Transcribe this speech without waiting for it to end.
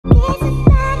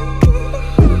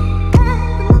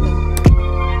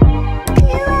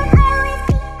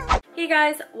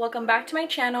guys, welcome back to my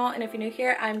channel, and if you're new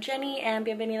here, I'm Jenny and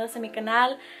bienvenidos a mi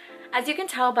canal. As you can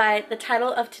tell by the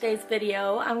title of today's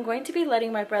video, I'm going to be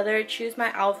letting my brother choose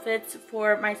my outfits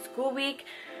for my school week.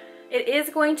 It is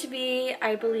going to be,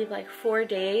 I believe, like 4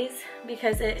 days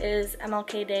because it is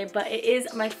MLK Day, but it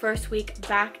is my first week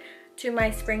back to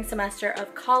my spring semester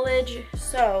of college,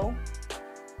 so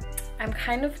I'm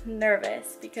kind of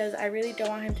nervous because I really don't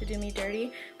want him to do me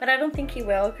dirty, but I don't think he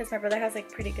will because my brother has like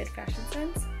pretty good fashion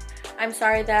sense. I'm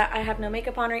sorry that I have no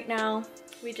makeup on right now.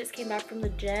 We just came back from the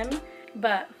gym,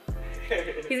 but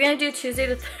he's gonna do Tuesday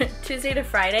to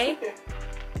Friday,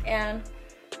 and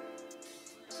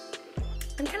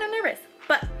I'm kind of nervous,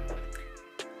 but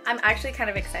I'm actually kind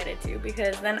of excited too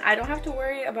because then I don't have to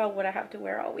worry about what I have to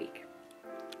wear all week.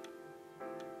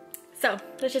 So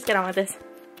let's just get on with this.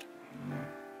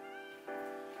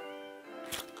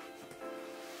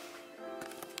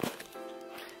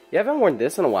 You haven't worn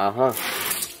this in a while, huh?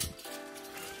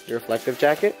 Your reflective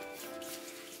jacket?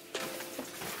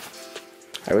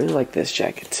 I really like this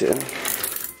jacket too.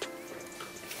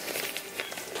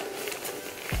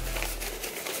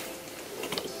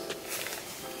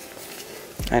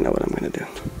 I know what I'm gonna do.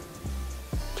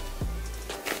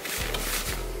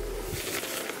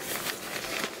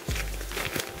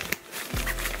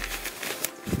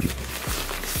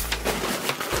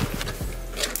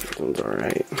 This one's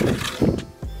alright.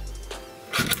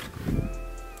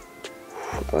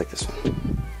 I like this one.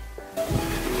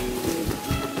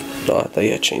 Oh, I thought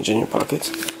you had change in your pockets.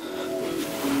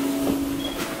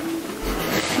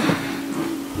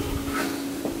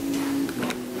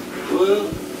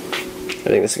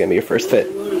 I think this is gonna be your first fit.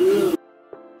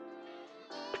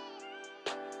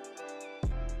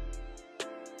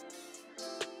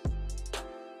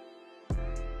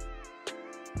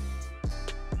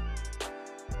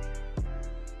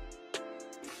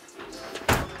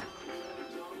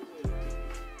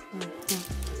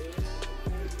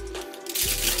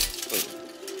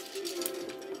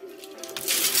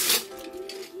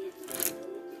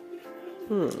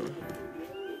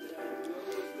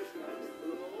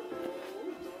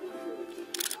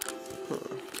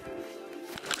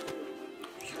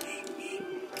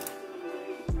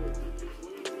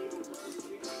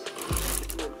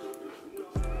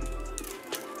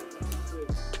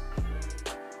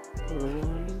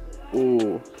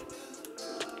 Ooh,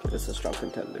 this is a strong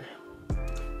contender.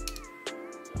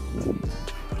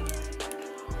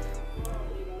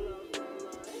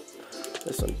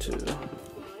 This one too.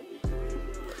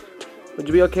 Would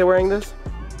you be okay wearing this?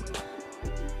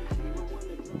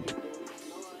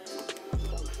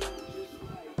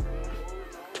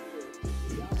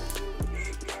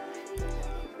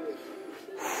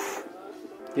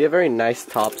 You have very nice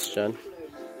tops, Jen.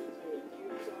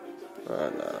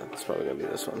 No, it's probably gonna be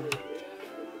this one.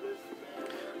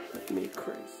 Make me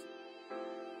crazy.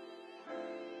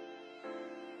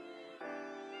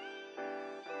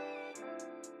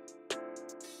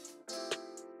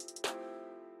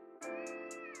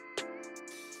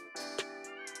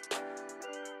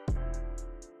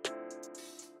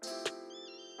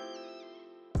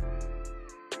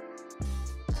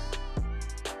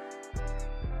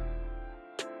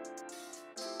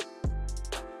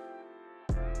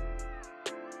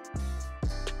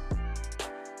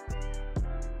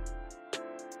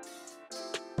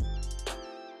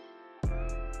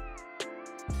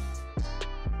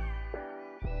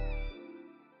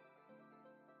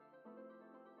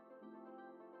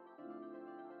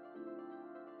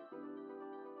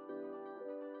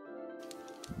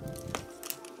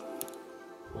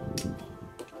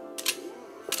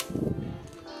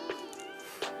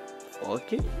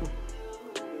 Okay.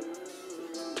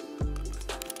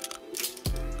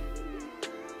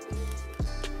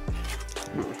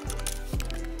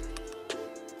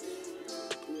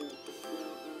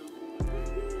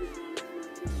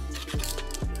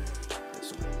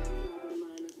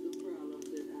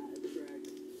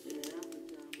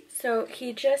 So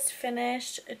he just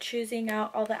finished choosing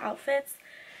out all the outfits,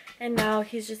 and now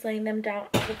he's just laying them down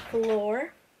on the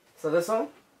floor. So this one,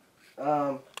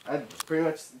 I pretty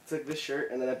much took this shirt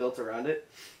and then I built around it.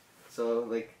 So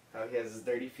like how he has his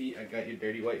dirty feet, I got your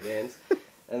dirty white Vans.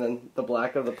 And then the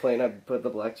black of the plane, I put the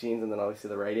black jeans and then obviously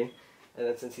the writing. And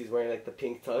then since he's wearing like the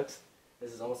pink tux,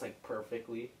 this is almost like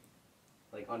perfectly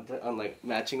like on like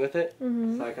matching with it.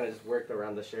 So I kind of just worked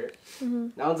around the shirt.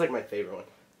 That one's like my favorite one.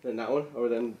 Then that one, or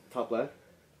then top left,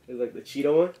 is like the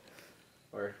Cheeto one.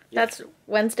 Or yeah. That's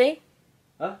Wednesday?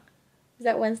 Huh? Is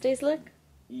that Wednesday's look?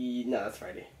 No, that's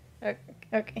Friday.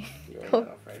 Okay. You wearing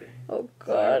that on Friday. Oh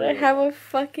god, I have a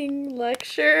fucking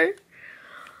lecture.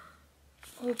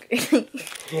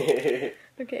 Okay.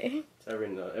 Okay.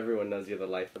 Everyone knows you're the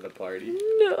life of the party.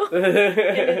 No.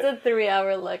 It's a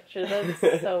 3-hour lecture.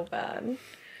 That's so bad.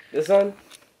 This one's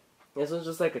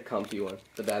just like a comfy one.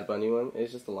 The Bad Bunny one.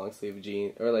 It's just a long sleeve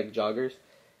jean or like joggers,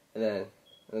 and then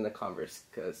the Converse,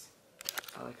 because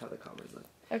I like how the Converse look.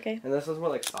 Okay. And this one's more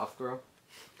like soft girl.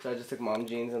 So I just took mom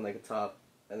jeans and like a top,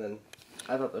 and then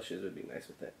I thought those shoes would be nice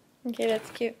with it. Okay, that's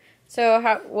cute. So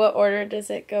what order does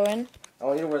it go in? I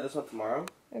want you to wear this one tomorrow.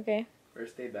 Okay.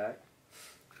 First day back.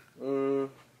 You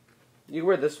can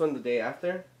wear this one the day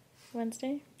after.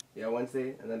 Wednesday? Yeah,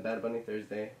 Wednesday, and then Bad Bunny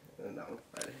Thursday, and then that one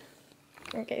Friday.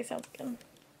 Okay, sounds good.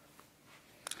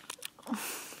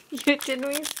 You did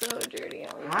me so dirty.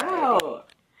 How?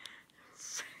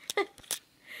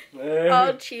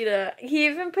 Oh, cheetah. He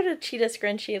even put a cheetah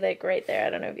scrunchie like right there. I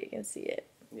don't know if you can see it.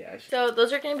 Yeah. So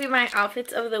those are going to be my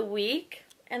outfits of the week.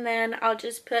 And then I'll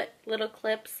just put little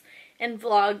clips and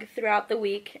vlog throughout the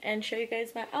week and show you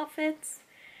guys my outfits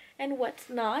and what's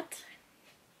not.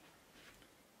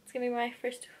 It's going to be my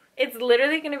first... It's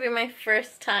literally going to be my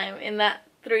first time in that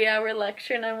 3-hour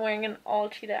lecture and I'm wearing an all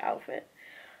cheetah outfit.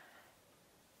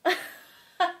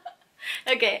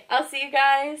 Okay, I'll see you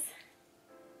guys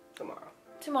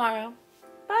tomorrow.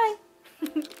 Bye.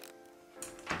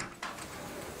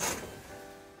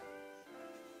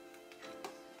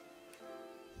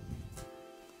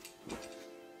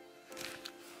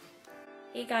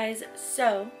 Hey guys,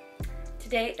 so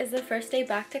today is the first day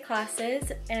back to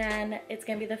classes and it's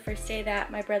gonna be the first day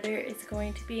that my brother is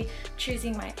going to be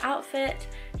choosing my outfit.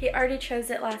 He already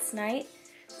chose it last night,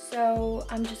 so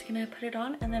I'm just gonna put it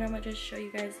on and then I'm gonna just show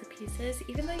you guys the pieces,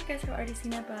 even though you guys have already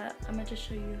seen it, but I'm gonna just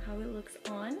show you how it looks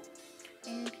on.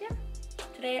 And yeah,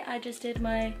 today I just did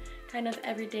my kind of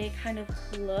everyday kind of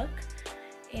look.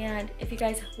 And if you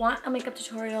guys want a makeup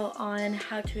tutorial on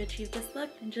how to achieve this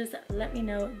look, then just let me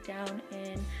know down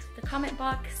in the comment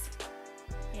box.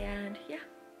 And yeah,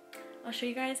 I'll show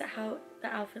you guys how the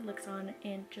outfit looks on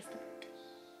in just a bit.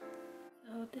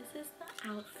 So this is the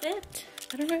outfit.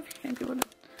 I don't know if you're gonna be able to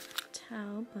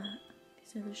tell, but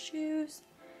these are the shoes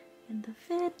and the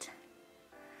fit.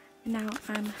 And now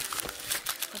I'm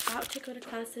about to go to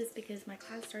classes because my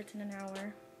class starts in an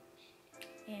hour.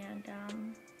 And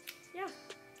yeah.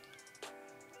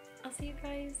 I'll see you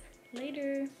guys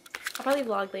later. I'll probably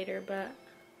vlog later, but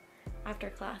after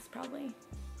class probably.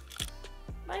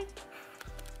 Bye.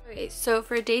 Okay, so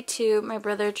for day 2, my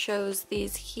brother chose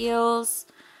these heels.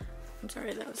 I'm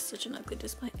sorry, that was such an ugly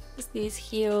display. These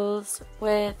heels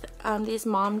with these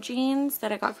mom jeans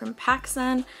that I got from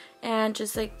PacSun and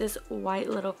just like this white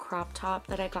little crop top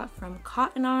that I got from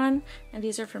Cotton On, and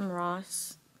these are from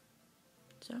Ross.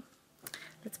 So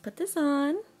let's put this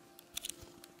on.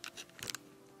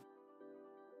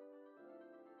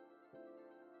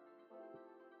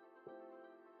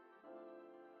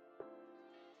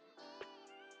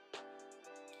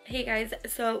 Hey guys,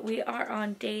 so we are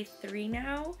on day 3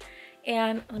 now,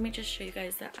 and let me just show you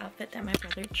guys the outfit that my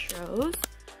brother chose.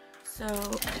 So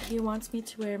he wants me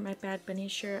to wear my Bad Bunny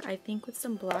shirt, I think with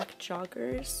some black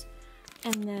joggers,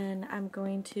 and then I'm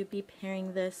going to be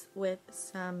pairing this with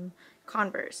some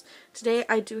Converse. Today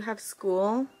I do have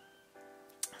school,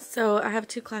 so I have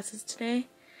 2 classes today.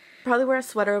 Probably wear a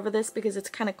sweater over this because it's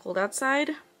kind of cold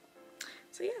outside.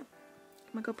 So yeah,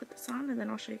 I'm gonna go put this on and then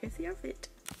I'll show you guys the outfit.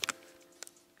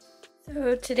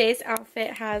 So today's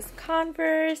outfit has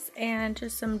Converse and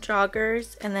just some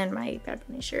joggers and then my Bad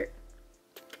Bunny shirt.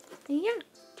 And yeah.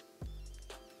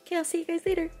 Okay, I'll see you guys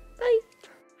later. Bye.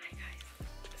 Hi guys.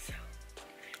 So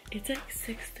it's like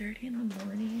 6:30 in the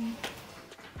morning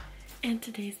and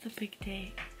today's the big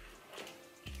day.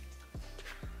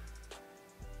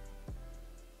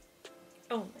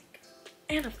 Oh my god.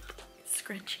 And a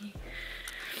scrunchie.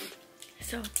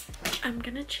 So I'm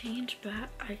gonna change, but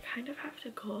I kind of have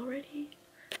to go already.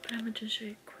 But I'm gonna just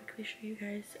quickly show you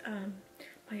guys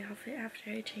my outfit after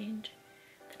I change.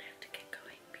 Then I have to get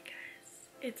going because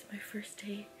it's my first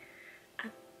day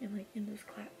in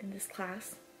this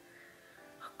class.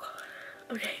 Oh god.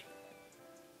 Okay.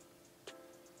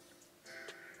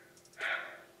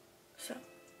 So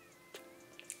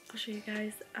I'll show you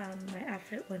guys my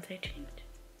outfit once I change.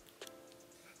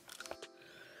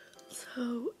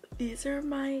 So these are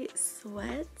my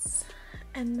sweats,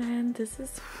 and then this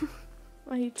is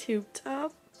my tube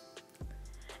top,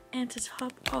 and to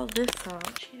top all this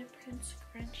off, cheetah print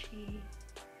scrunchie,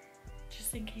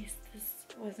 just in case this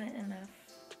wasn't enough.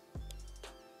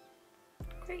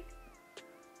 Great.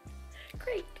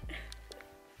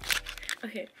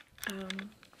 Okay, I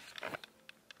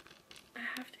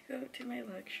have to go to my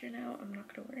lecture now. I'm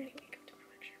not gonna wear any makeup to my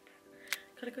lecture,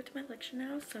 but gotta go to my lecture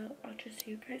now, so I'll just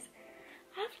see you guys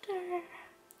after.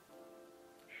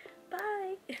 Bye.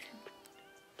 Bye.